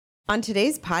On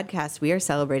today's podcast, we are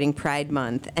celebrating Pride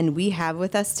Month, and we have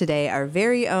with us today our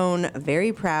very own,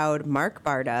 very proud Mark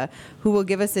Barta, who will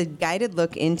give us a guided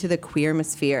look into the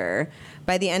Queermosphere.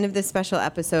 By the end of this special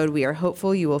episode, we are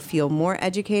hopeful you will feel more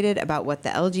educated about what the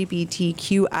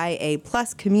LGBTQIA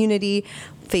plus community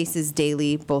faces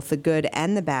daily, both the good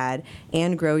and the bad,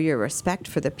 and grow your respect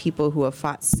for the people who have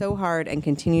fought so hard and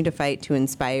continue to fight to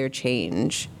inspire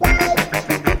change.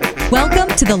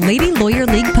 Welcome to the Lady Lawyer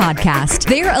League podcast.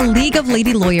 They're a league of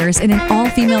lady lawyers in an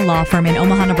all-female law firm in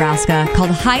Omaha, Nebraska called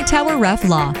Hightower Reff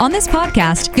Law. On this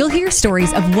podcast, you'll hear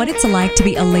stories of what it's like to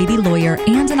be a lady lawyer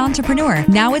and an entrepreneur.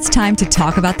 Now it's time to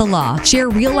talk about the law, share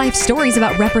real-life stories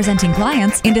about representing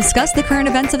clients, and discuss the current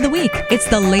events of the week. It's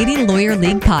the Lady Lawyer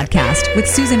League podcast with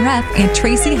Susan Reff and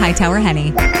Tracy Hightower-Henny.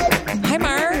 Hi,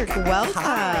 Mark. Welcome.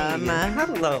 Hi.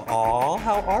 Hello, all.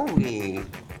 How are we?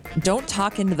 Don't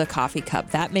talk into the coffee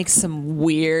cup. That makes some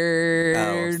weird.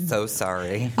 Oh, so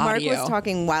sorry. Mark audio. was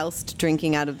talking whilst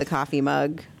drinking out of the coffee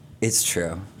mug. It's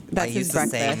true. That's his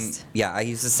breakfast. I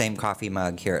use the same coffee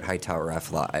mug here at Hightower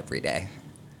Reff Law every day.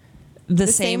 The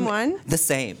Same one? The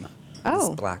same.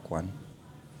 Oh. This black one.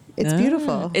 It's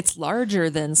beautiful. It's larger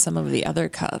than some of the other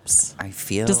cups. I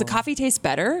feel. Does the coffee taste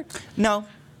better? No.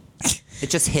 It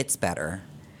just hits better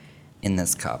in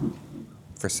this cup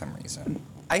for some reason.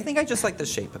 I think I just like the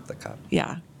shape of the cup.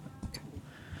 Yeah.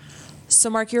 So,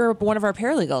 Mark, you're one of our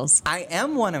paralegals. I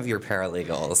am one of your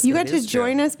paralegals. You got to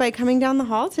join us by coming down the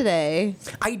hall today.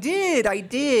 I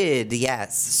did,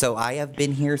 yes. So I have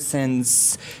been here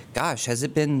since, has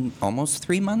it been almost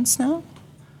 3 months now?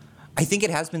 I think it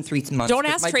has been 3 months. Don't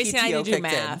ask Tracy and I to do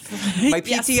math. My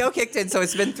PTO kicked in, so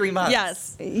it's been 3 months.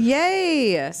 Yes.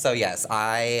 Yay. So yes,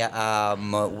 I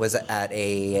was at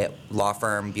a law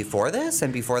firm before this,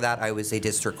 and before that I was a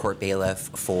district court bailiff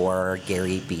for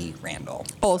Gary B. Randall.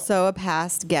 Also a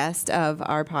past guest of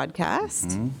our podcast.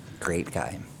 Mm-hmm. Great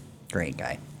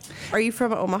guy. Are you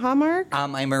from Omaha, Mark?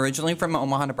 I'm originally from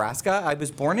Omaha, Nebraska. I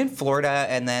was born in Florida,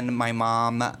 and then my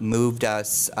mom moved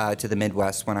us to the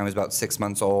Midwest when I was about 6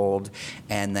 months old,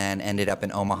 and then ended up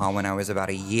in Omaha when I was about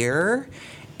a year.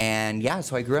 And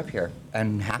so I grew up here,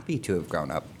 and happy to have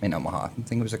grown up in Omaha. I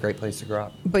think it was a great place to grow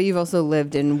up. But you've also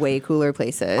lived in way cooler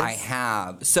places. I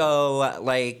have. So,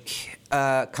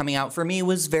 coming out for me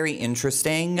was very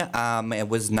interesting. It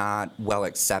was not well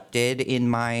accepted in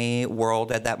my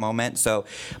world at that moment. So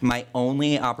my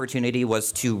only opportunity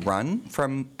was to run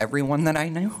from everyone that I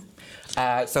knew.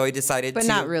 So I decided But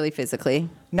not really physically.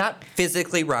 Not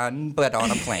physically run, but on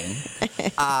a plane.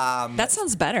 That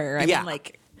sounds better. I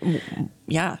mean,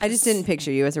 yeah. I just didn't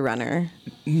picture you as a runner.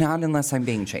 Not unless I'm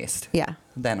being chased. Yeah.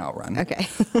 Then I'll run. Okay.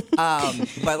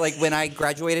 But when I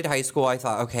graduated high school, I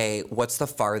thought, okay, what's the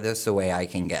farthest away I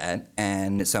can get?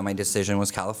 And so my decision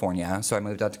was California. So I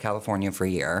moved out to California for a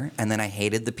year. And then I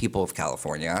hated the people of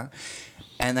California.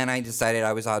 And then I decided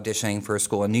I was auditioning for a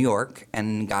school in New York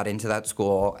and got into that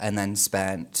school and then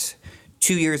spent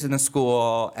 2 years in the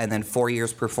school and then 4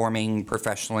 years performing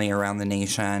professionally around the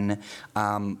nation.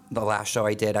 The last show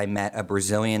I did, I met a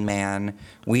Brazilian man.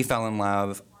 We fell in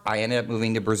love. I ended up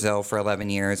moving to Brazil for 11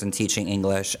 years and teaching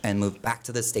English and moved back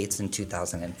to the States in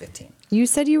 2015. You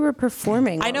said you were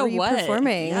performing. I know were you what.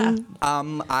 performing? Yeah.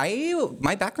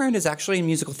 My background is actually in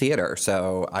musical theater,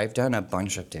 so I've done a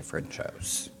bunch of different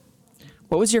shows.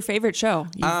 What was your favorite show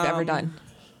you've ever done?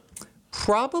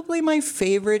 Probably my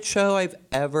favorite show I've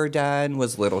ever done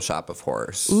was Little Shop of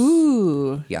Horrors.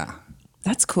 Ooh. Yeah.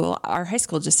 That's cool. Our high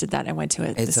school just did that. I went to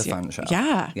it It's this a year. fun show.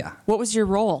 Yeah. Yeah. What was your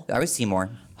role? I was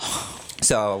Seymour.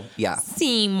 So, yeah.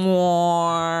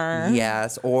 Seymour.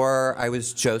 Yes. Or I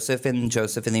was Joseph in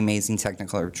the Amazing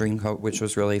Technicolor Dreamcoat, which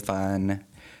was really fun.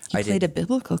 You played a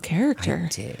biblical character.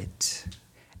 I did.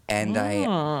 And I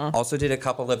also did a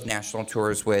couple of national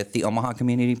tours with the Omaha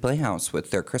Community Playhouse with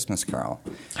their Christmas Carol.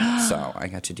 So I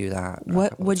got to do that.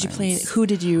 What would you play? Who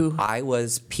did you? I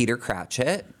was Peter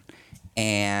Cratchit,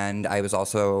 and I was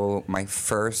also my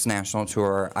first national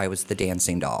tour. I was the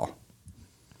dancing doll.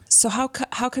 So how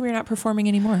come you're not performing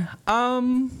anymore?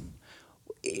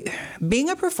 Being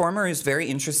a performer is very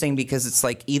interesting because it's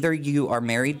like either you are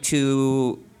married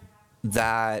to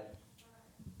that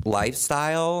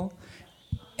lifestyle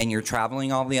and you're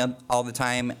traveling all the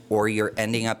time, or you're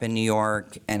ending up in New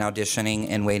York and auditioning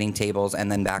and waiting tables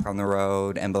and then back on the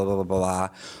road and blah, blah, blah, blah.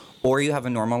 Or you have a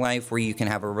normal life where you can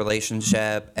have a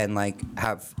relationship and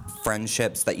have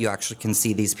friendships that you actually can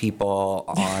see these people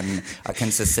on a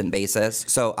consistent basis.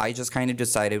 So I just kind of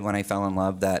decided when I fell in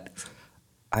love that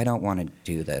I don't want to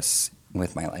do this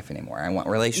with my life anymore. I want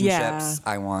relationships.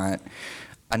 Yeah. I want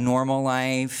a normal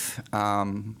life.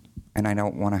 And I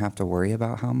don't want to have to worry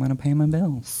about how I'm going to pay my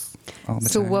bills. all the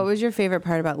So time. what was your favorite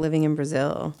part about living in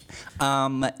Brazil?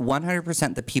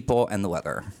 100% the people and the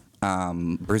weather.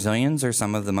 Brazilians are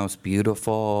some of the most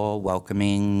beautiful,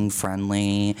 welcoming,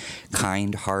 friendly,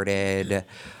 kind-hearted.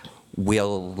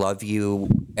 Will love you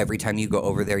every time you go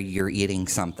over there. You're eating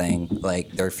something,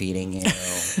 like they're feeding you.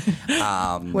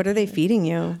 What are they feeding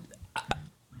you?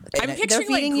 I'm They're picturing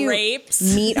feeding like you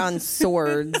grapes. meat on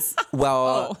swords.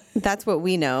 Well, That's what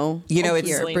we know. You know, it's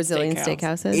here, Brazilian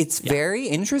steakhouses. It's very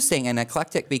interesting and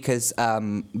eclectic because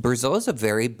Brazil is a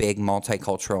very big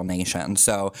multicultural nation.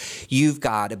 So you've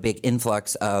got a big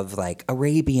influx of like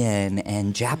Arabian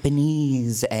and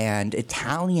Japanese and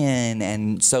Italian.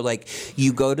 And so like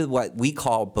you go to what we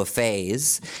call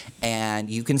buffets and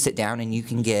you can sit down and you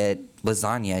can get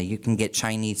lasagna, you can get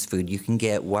Chinese food, you can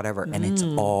get whatever, and it's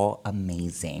all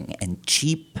amazing and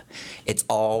cheap. It's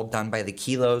all done by the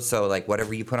kilo, so like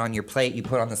whatever you put on your plate, you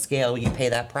put on the scale, you pay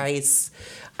that price.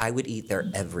 I would eat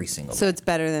there every single So day. it's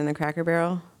better than the Cracker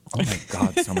Barrel? Oh my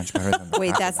God, so much better than that.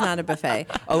 Wait, that's not a buffet.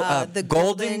 the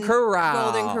Golden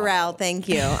Corral. Golden Corral, thank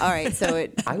you. All right, so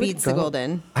it I would beats the go-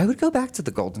 Golden. I would go back to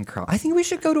the Golden Corral. I think we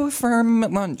should go to a firm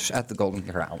lunch at the Golden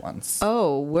Corral once.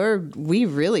 Oh, we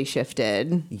really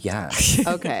shifted. Yes.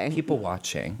 Okay. People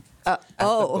watching. At the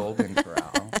Golden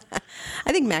Corral.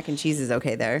 I think mac and cheese is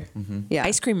okay there. Yeah.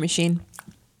 Ice cream machine.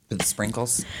 With the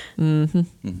sprinkles.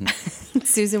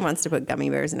 Susan wants to put gummy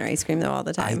bears in her ice cream though all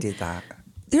the time. I did that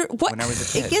What? when I was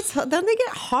a kid. It gets don't they get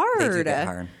hard? They do get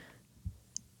hard.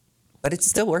 But it's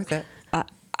still worth it.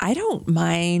 I don't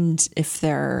mind if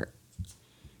they're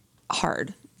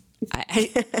hard.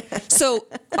 So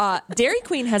Dairy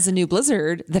Queen has a new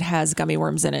Blizzard that has gummy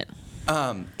worms in it.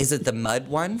 Is it the mud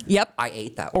one? Yep. I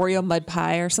ate that one. Oreo mud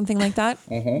pie or something like that.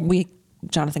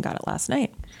 Jonathan got it last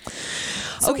night.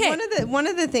 So Okay. one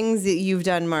of the things that you've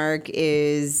done, Mark,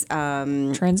 is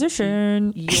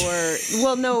Transition.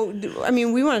 I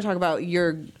mean, we want to talk about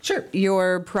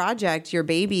your project, your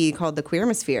baby called the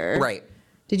Queermosphere. Right.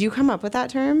 Did you come up with that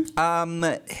term?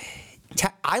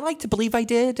 I like to believe I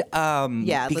did. Yeah,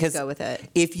 let's because go with it.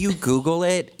 If you Google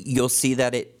it, you'll see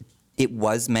that it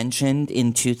was mentioned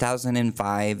in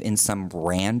 2005 in some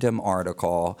random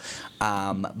article.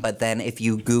 But then if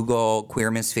you Google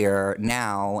Queermosphere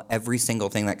now, every single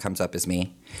thing that comes up is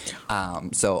me.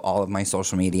 So all of my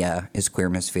social media is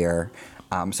Queermosphere.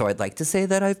 So I'd like to say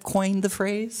that I've coined the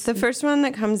phrase. The first one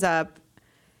that comes up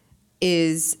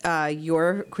is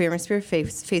your Queermosphere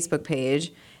Facebook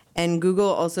page, and Google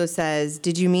also says,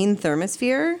 "Did you mean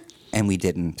thermosphere?" And we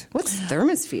didn't. What's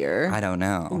thermosphere? I don't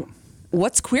know.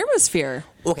 What's Queermosphere?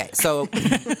 Okay, so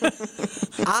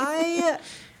I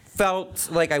felt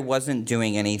like I wasn't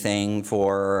doing anything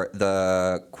for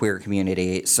the queer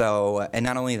community. So, and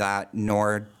not only that,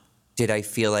 nor did I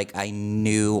feel like I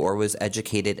knew or was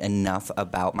educated enough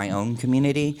about my own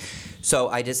community. So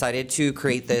I decided to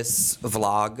create this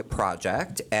vlog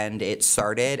project, and it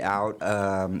started out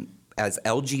as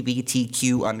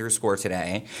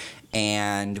LGBTQ_today.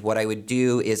 And what I would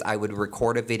do is I would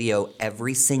record a video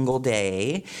every single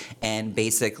day and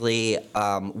basically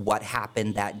what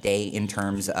happened that day in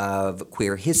terms of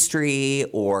queer history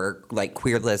or like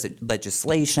queer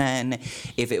legislation,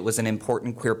 if it was an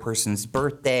important queer person's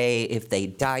birthday, if they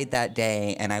died that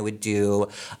day. And I would do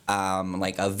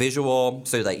like a visual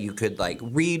so that you could like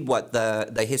read what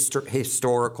the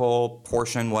historical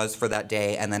portion was for that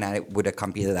day. And then I would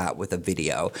accompany that with a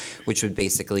video, which would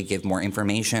basically give more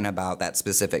information about that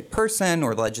specific person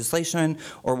or legislation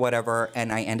or whatever.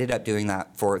 And I ended up doing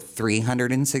that for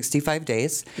 365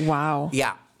 days. Wow.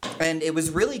 Yeah. And it was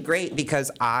really great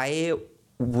because I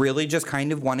really just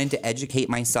kind of wanted to educate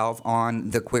myself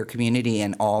on the queer community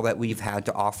and all that we've had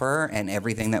to offer and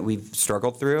everything that we've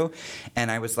struggled through.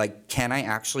 And I was like, can I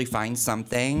actually find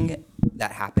something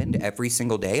that happened every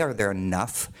single day? Are there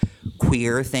enough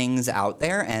queer things out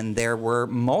there? And there were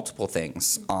multiple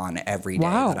things on every day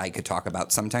Wow. that I could talk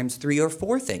about, sometimes 3 or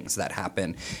 4 things that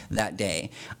happened that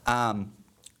day.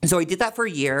 So I did that for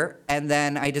a year, and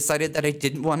then I decided that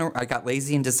I got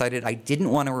lazy and decided I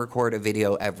didn't want to record a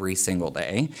video every single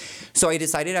day. So I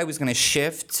decided I was going to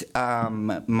shift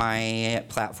my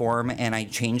platform, and I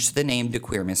changed the name to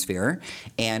Queermosphere.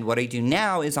 And what I do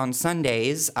now is on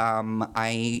Sundays,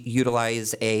 I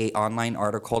utilize a online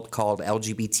article called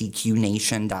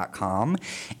LGBTQNation.com,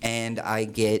 and I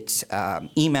get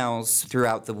emails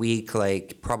throughout the week,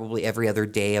 like probably every other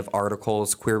day of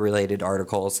articles, queer-related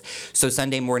articles. So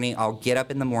Sunday morning, I'll get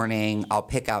up in the morning, I'll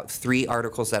pick out 3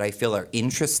 articles that I feel are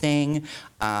interesting,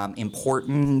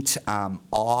 important,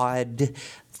 odd,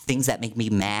 things that make me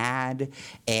mad.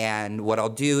 And what I'll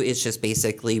do is just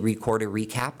basically record a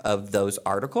recap of those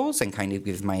articles and kind of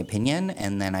give my opinion.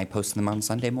 And then I post them on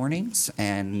Sunday mornings.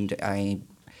 And I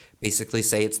basically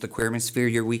say it's the Queermosphere,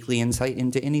 your weekly insight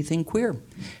into anything queer.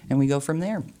 And we go from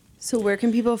there. So where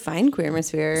can people find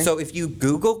Queermosphere? So if you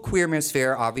Google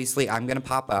Queermosphere, obviously I'm going to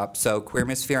pop up. So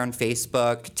Queermosphere on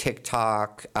Facebook,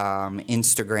 TikTok,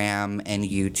 Instagram, and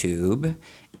YouTube.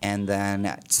 And then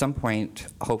at some point,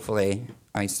 hopefully,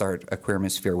 I start a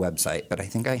Queermosphere website. But I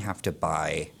think I have to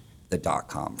buy the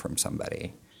 .com from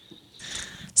somebody.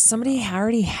 Somebody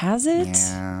already has it?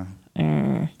 Yeah.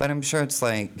 But I'm sure it's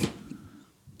like,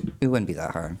 it wouldn't be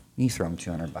that hard. You throw them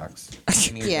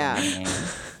 $200. Yeah.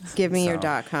 Give me your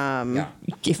 .com. Yeah.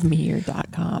 Give me your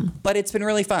 .com. But it's been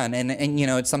really fun. And you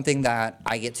know, it's something that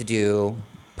I get to do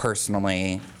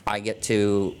personally. I get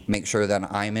to make sure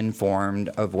that I'm informed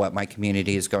of what my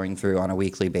community is going through on a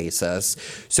weekly basis.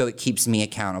 So it keeps me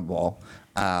accountable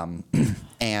and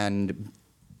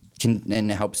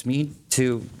helps me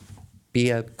to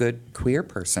be a good queer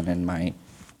person, in my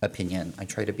opinion. I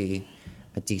try to be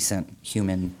a decent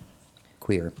human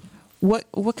queer.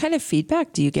 What kind of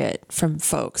feedback do you get from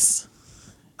folks?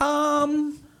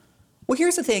 Well,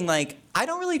 here's the thing. Like, I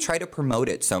don't really try to promote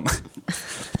it so much.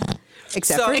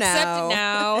 Except for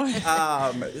now.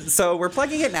 So we're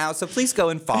plugging it now. So please go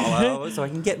and follow so I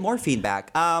can get more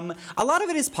feedback. A lot of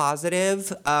it is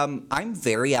positive. I'm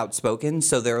very outspoken,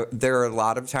 so there are a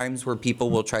lot of times where people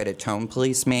will try to tone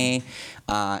police me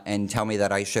and tell me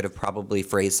that I should have probably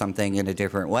phrased something in a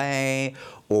different way,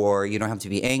 or you don't have to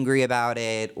be angry about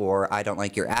it, or I don't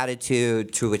like your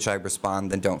attitude, to which I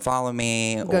respond, then don't follow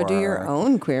me. Go do your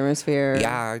own Queermosphere.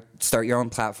 Yeah, start your own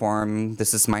platform.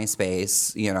 This is my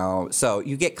space, you know. So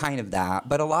you get kind of that,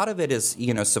 but a lot of it is,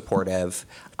 you know, supportive.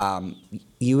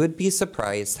 You would be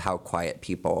surprised how quiet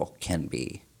people can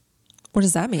be. What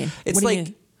does that mean? It's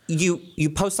like you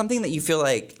post something that you feel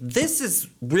like, this is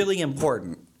really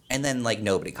important, and then like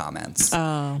nobody comments.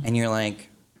 Oh. And you're like,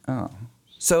 oh.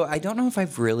 So I don't know if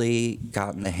I've really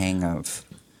gotten the hang of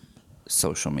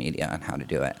social media and how to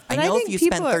do it. But I know I if think you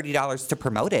spend people $30 to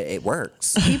promote it, it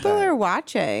works. People are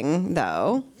watching,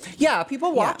 though. Yeah,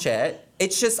 people watch it.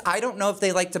 It's just, I don't know if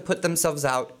they like to put themselves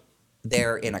out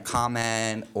there in a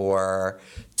comment or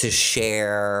to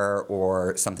share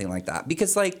or something like that.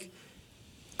 Because, like,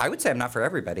 I would say I'm not for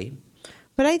everybody.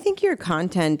 But I think your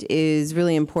content is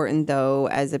really important, though,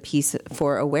 as a piece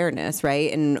for awareness,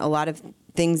 right? And a lot of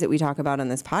things that we talk about on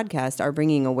this podcast are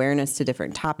bringing awareness to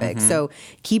different topics. So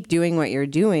keep doing what you're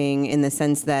doing, in the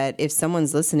sense that if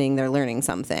someone's listening, they're learning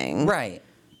something. Right.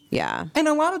 Yeah. And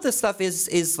a lot of the stuff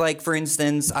is like, for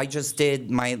instance, I just did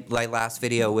my last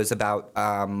video was about,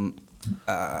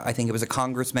 I think it was a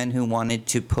congressman who wanted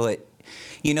to put,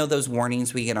 you know, those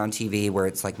warnings we get on TV where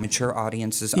it's like mature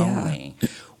audiences only.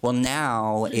 Well,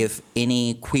 now, if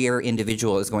any queer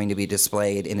individual is going to be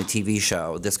displayed in a TV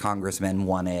show, this congressman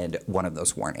wanted one of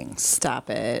those warnings. Stop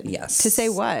it. Yes. To say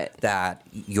what? That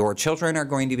your children are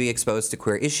going to be exposed to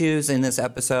queer issues in this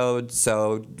episode,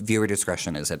 so viewer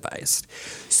discretion is advised.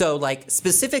 So, like,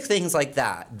 specific things like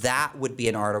that would be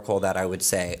an article that I would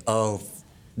say, oh,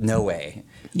 no way.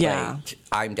 Yeah. Like,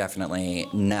 I'm definitely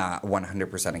not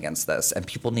 100% against this, and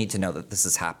people need to know that this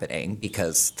is happening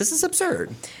because this is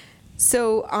absurd.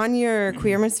 So on your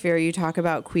Queermosphere, you talk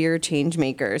about queer change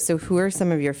makers. So who are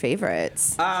some of your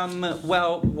favorites?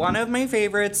 Well, one of my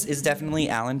favorites is definitely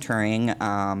Alan Turing.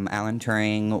 Alan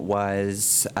Turing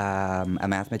was a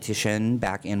mathematician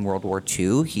back in World War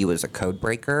II. He was a code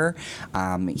breaker.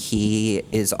 He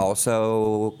is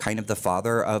also kind of the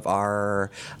father of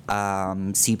our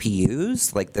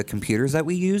CPUs, like the computers that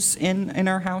we use in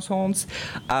our households.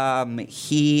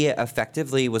 He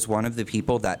effectively was one of the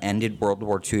people that ended World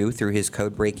War II through his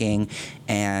code breaking,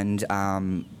 and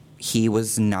he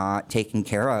was not taken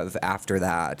care of after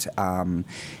that.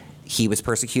 He was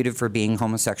persecuted for being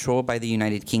homosexual by the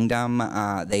United Kingdom.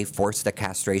 They forced a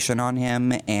castration on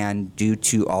him, and due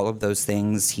to all of those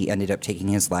things, he ended up taking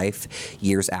his life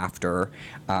years after.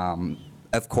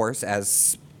 Of course,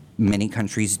 as many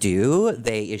countries do,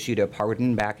 they issued a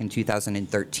pardon back in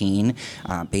 2013,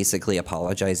 basically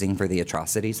apologizing for the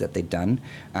atrocities that they'd done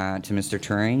to Mr.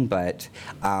 Turing. But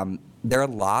there are a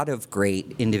lot of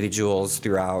great individuals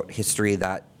throughout history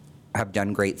that have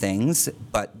done great things,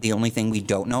 but the only thing we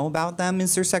don't know about them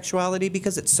is their sexuality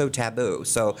because it's so taboo.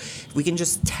 So if we can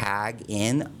just tag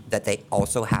in that they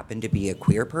also happen to be a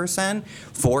queer person,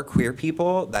 for queer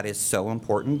people, that is so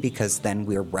important because then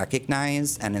we're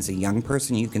recognized, and as a young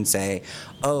person you can say,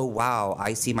 oh wow,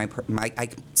 I see I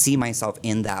see myself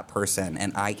in that person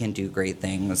and I can do great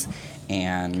things.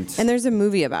 And there's a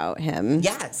movie about him.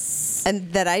 Yes.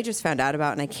 And that I just found out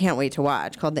about and I can't wait to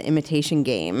watch, called The Imitation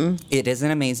Game. It is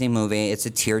an amazing movie. It's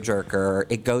a tearjerker.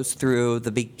 It goes through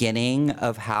the beginning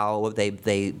of how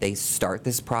they start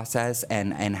this process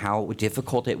and how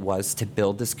difficult it was to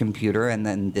build this computer and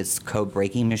then this code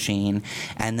breaking machine,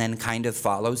 and then kind of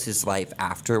follows his life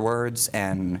afterwards,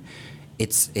 and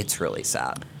it's really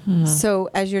sad. So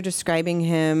as you're describing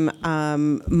him,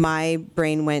 my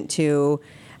brain went to,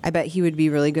 I bet he would be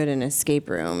really good in escape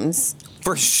rooms.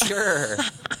 For sure.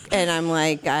 And I'm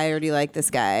like, I already like this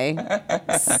guy.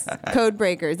 Code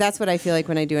breakers. That's what I feel like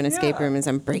when I do an escape room is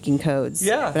I'm breaking codes.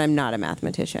 Yeah. But I'm not a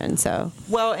mathematician, so.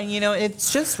 Well, and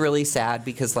it's just really sad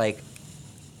because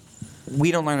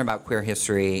we don't learn about queer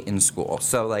history in school.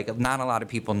 So not a lot of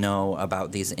people know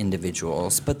about these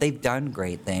individuals, but they've done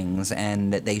great things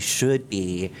and they should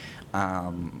be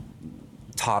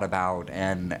taught about,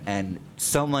 and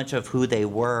so much of who they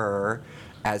were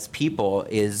as people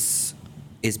is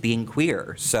being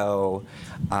queer. So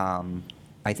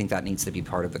I think that needs to be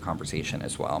part of the conversation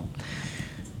as well.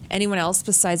 Anyone else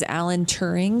besides Alan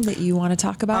Turing that you want to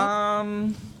talk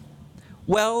about?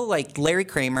 Well, Larry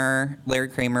Kramer. Larry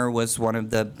Kramer was one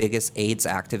of the biggest AIDS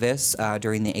activists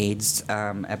during the AIDS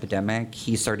epidemic.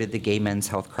 He started the Gay Men's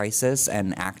Health Crisis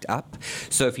and ACT UP.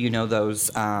 So if you know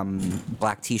those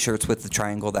black T-shirts with the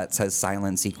triangle that says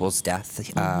 "Silence equals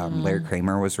death," Larry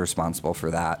Kramer was responsible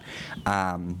for that.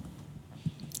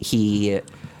 He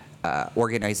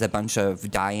organized a bunch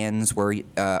of die-ins where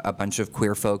a bunch of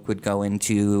queer folk would go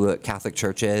into Catholic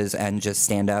churches and just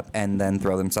stand up and then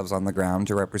throw themselves on the ground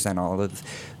to represent all of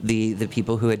the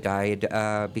people who had died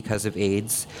because of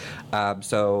AIDS.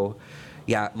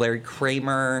 Larry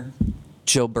Kramer,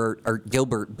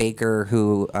 Gilbert Baker,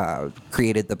 who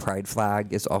created the Pride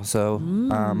flag, is also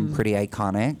pretty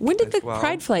iconic. When did the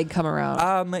Pride flag come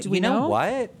around? Do we know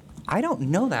what? I don't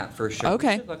know that for sure.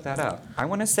 Okay. We should look that up. I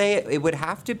want to say it would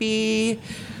have to be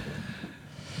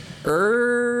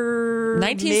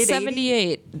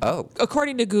 1978. Oh.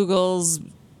 According to Google's.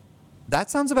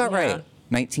 That sounds about right.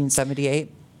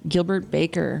 1978. Gilbert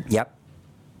Baker. Yep.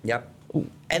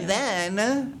 And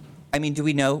then, do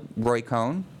we know Roy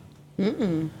Cohn?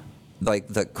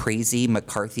 The crazy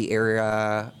McCarthy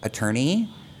era attorney?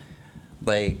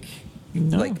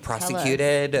 No.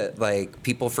 Prosecuted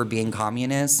people for being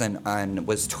communists and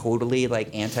was totally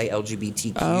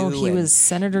anti-LGBTQ. Oh, he was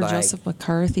Senator Joseph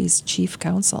McCarthy's chief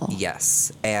counsel.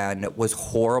 Yes, and was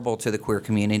horrible to the queer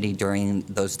community during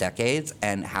those decades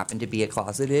and happened to be a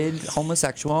closeted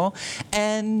homosexual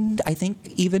and I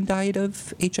think even died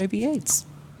of HIV/AIDS.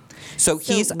 So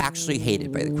he's actually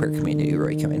hated by the queer community,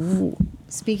 Roy Cohn.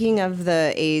 Speaking of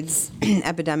the AIDS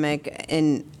epidemic,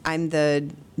 and I'm the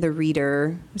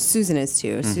reader. Susan is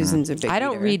too. Mm-hmm. Susan's a big reader. I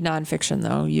don't read nonfiction,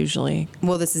 though, usually.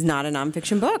 Well, this is not a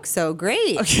nonfiction book, so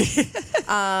great. Okay.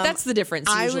 That's the difference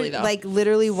usually, though.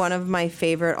 Literally one of my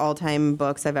favorite all-time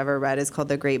books I've ever read is called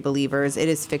The Great Believers. It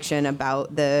is fiction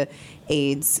about the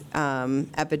AIDS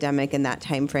epidemic in that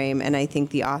time frame, and I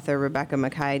think the author, Rebecca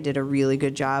Mackay, did a really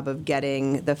good job of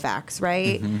getting the facts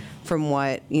right from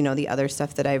what, the other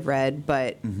stuff that I've read,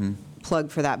 but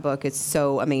plug for that book. It's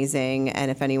so amazing,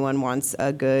 and if anyone wants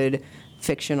a good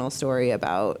fictional story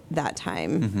about that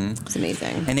time, it's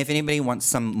amazing. And if anybody wants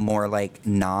some more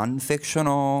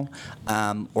non-fictional,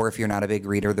 or if you're not a big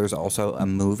reader, there's also a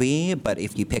movie, but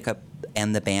if you pick up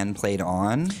And the Band Played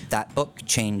On, that book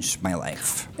changed my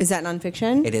life. Is that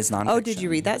nonfiction? It is nonfiction. Oh, did you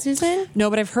read that, Susan? No,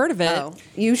 but I've heard of it. Oh,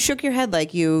 you shook your head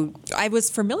like you... I was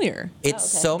familiar. It's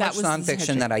so much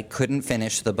nonfiction that I couldn't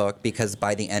finish the book because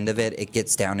by the end of it, it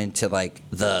gets down into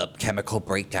the chemical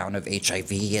breakdown of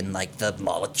HIV and the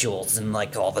molecules and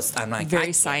all this. I'm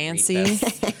very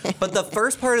sciencey. But the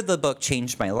first part of the book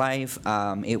changed my life.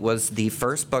 It was the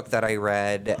first book that I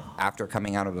read after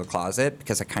coming out of the closet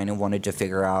because I kind of wanted to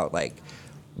figure out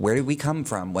where did we come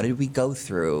from? What did we go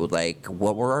through?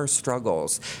 What were our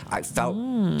struggles? I felt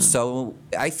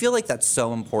I feel like that's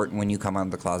so important when you come out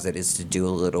of the closet is to do a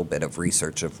little bit of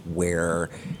research of where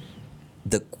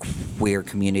the queer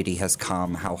community has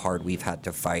come, how hard we've had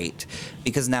to fight.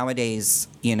 Because nowadays,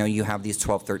 you know, you have these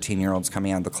 12, 13-year-olds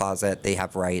coming out of the closet. They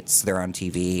have rights. They're on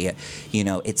TV. You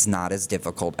know, it's not as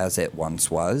difficult as it once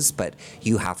was, but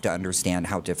you have to understand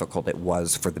how difficult it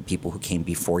was for the people who came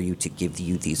before you to give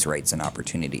you these rights and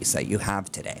opportunities that you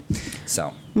have today.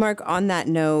 So, Mark, on that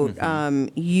note,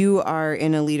 you are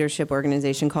in a leadership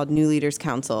organization called New Leaders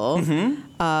Council,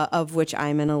 of which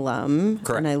I'm an alum.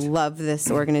 Correct. And I love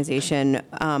this organization.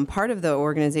 Part of the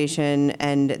organization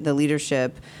and the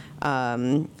leadership,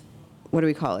 what do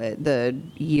we call it? The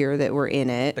year that we're in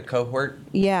it. the cohort.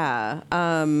 Yeah.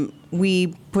 We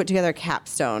put together a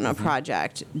capstone, a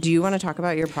project. Do you want to talk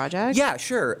about your project? Yeah,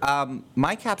 sure.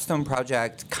 My capstone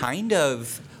project kind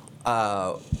of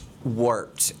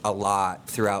worked a lot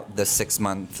throughout the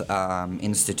 6-month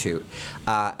institute.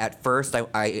 At first,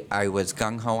 I was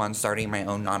gung-ho on starting my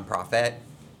own nonprofit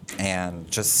and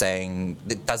just saying,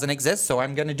 it doesn't exist, so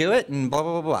I'm going to do it, and blah,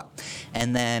 blah, blah, blah.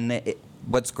 And then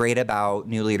what's great about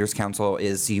New Leaders Council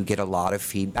is you get a lot of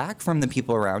feedback from the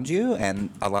people around you,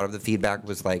 and a lot of the feedback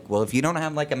was like, well, if you don't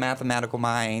have like a mathematical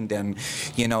mind and,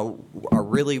 you know, are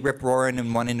really rip-roaring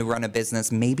and wanting to run a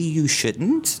business, maybe you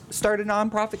shouldn't start a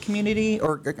nonprofit community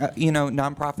or,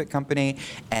 nonprofit company,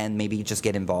 and maybe just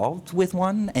get involved with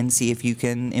one and see if you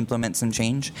can implement some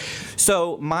change.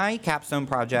 So my capstone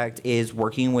project is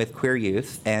working with queer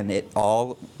youth, and it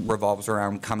all revolves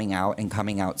around coming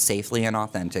out safely and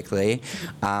authentically.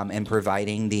 And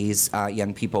providing these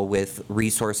young people with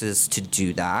resources to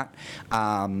do that.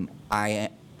 I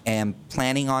am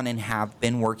planning on and have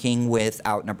been working with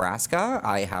Out Nebraska.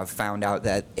 I have found out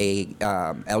that a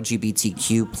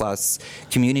LGBTQ plus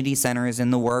community center is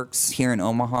in the works here in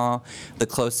Omaha. The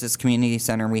closest community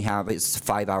center we have is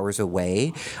 5 hours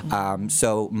away.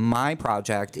 So my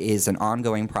project is an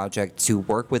ongoing project to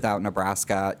work with Out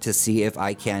Nebraska to see if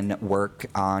I can work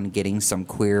on getting some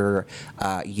queer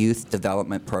youth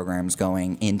development programs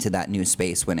going into that new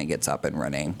space when it gets up and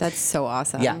running. That's so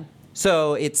awesome. Yeah.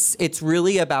 So it's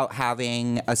really about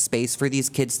having a space for these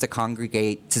kids to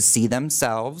congregate, to see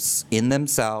themselves in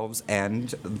themselves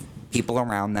and people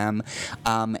around them.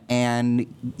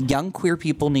 And young queer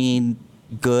people need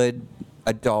good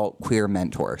adult queer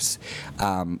mentors.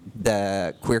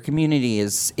 The queer community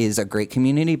is a great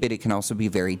community, but it can also be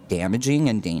very damaging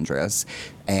and dangerous.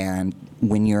 And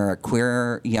when you're a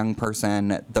queer young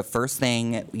person, the first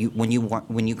thing when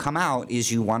you come out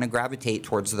is you want to gravitate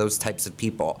towards those types of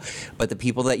people. But the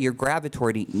people that you're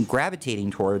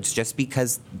gravitating towards, just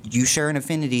because you share an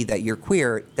affinity that you're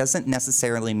queer, doesn't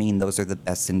necessarily mean those are the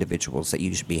best individuals that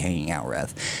you should be hanging out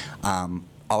with.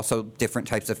 Also, different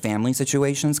types of family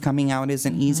situations coming out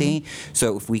isn't easy.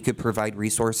 So if we could provide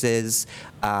resources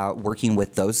working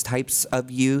with those types of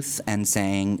youth and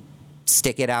saying,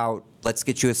 stick it out, let's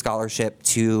get you a scholarship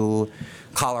to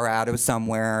Colorado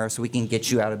somewhere so we can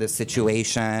get you out of this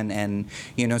situation. And,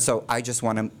 so I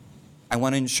want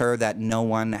to ensure that no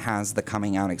one has the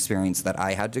coming out experience that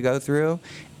I had to go through,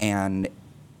 and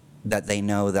that they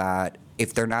know that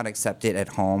if they're not accepted at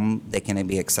home, they can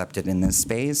be accepted in this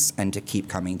space, and to keep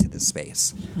coming to this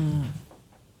space.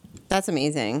 That's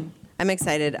amazing. I'm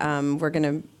excited.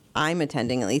 I'm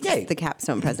attending at least the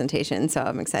capstone presentation, so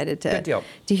I'm excited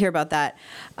to hear about that.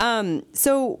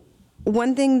 So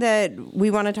one thing that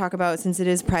we want to talk about, since it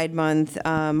is Pride Month,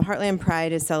 Heartland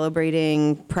Pride is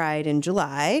celebrating Pride in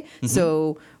July.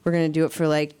 So we're going to do it for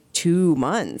like 2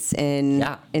 months in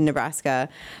Nebraska.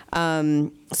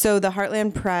 So the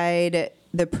Heartland Pride,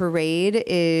 the parade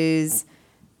is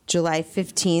July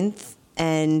 15th,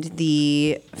 and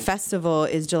the festival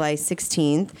is July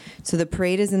 16th. So the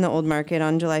parade is in the Old Market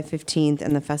on July 15th,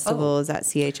 and the festival is at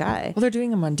CHI. Well, they're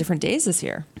doing them on different days this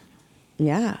year.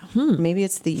 Yeah. Maybe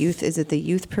it's the youth. Is it the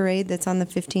youth parade that's on the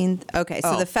 15th? Okay.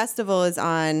 So the festival is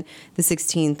on the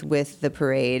 16th with the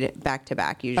parade back to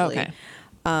back usually. Okay.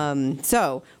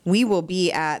 So we will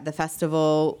be at the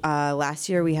festival. Last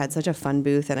year we had such a fun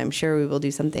booth, and I'm sure we will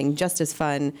do something just as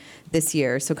fun this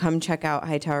year. So come check out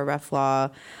Hightower Reff Law.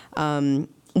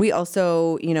 We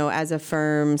also, as a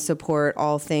firm, support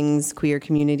all things queer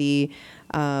community.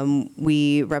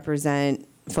 We represent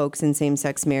folks in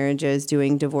same-sex marriages,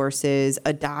 doing divorces,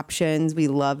 adoptions. We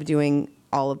love doing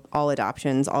all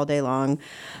adoptions all day long.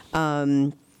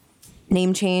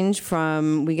 Name change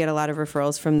we get a lot of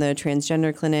referrals from the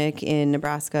transgender clinic in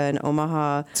Nebraska and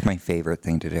Omaha. It's my favorite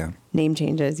thing to do. Name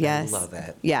changes, yes. I love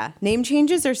it. Yeah. Name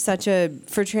changes are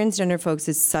for transgender folks,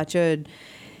 it's such a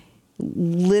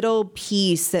little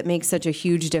piece that makes such a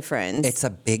huge difference. It's a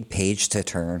big page to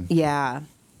turn. Yeah.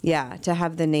 Yeah. To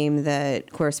have the name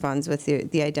that corresponds with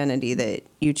the identity that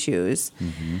you choose.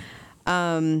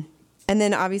 And And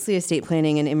then obviously estate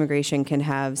planning and immigration can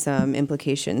have some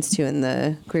implications too in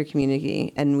the queer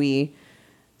community. And we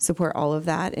support all of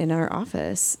that in our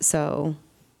office. So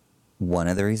one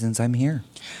of the reasons I'm here.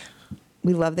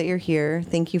 we love that you're here.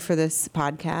 Thank you for this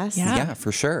podcast. Yeah,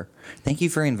 for sure. Thank you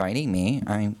for inviting me.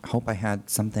 I hope I had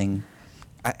something.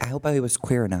 I hope I was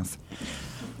queer enough.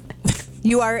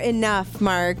 You are enough,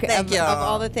 Mark, Thank you. Of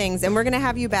all the things. And we're going to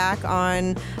have you back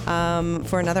on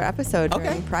for another episode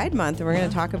during Pride Month. And we're going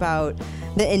to talk about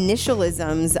the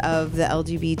initialisms of the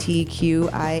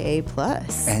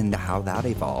LGBTQIA+. And how that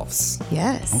evolves.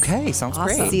 Yes. Okay, sounds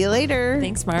Awesome. great. See you later.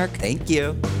 Thanks, Mark. Thank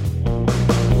you.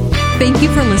 Thank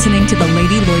you for listening to the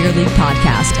Lady Lawyer League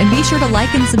podcast, and be sure to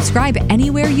like and subscribe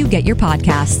anywhere you get your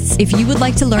podcasts. If you would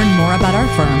like to learn more about our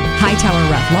firm,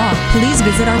 Hightower Reff Law, please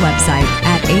visit our website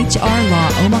at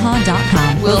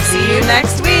hrlawomaha.com. We'll see you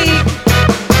next week.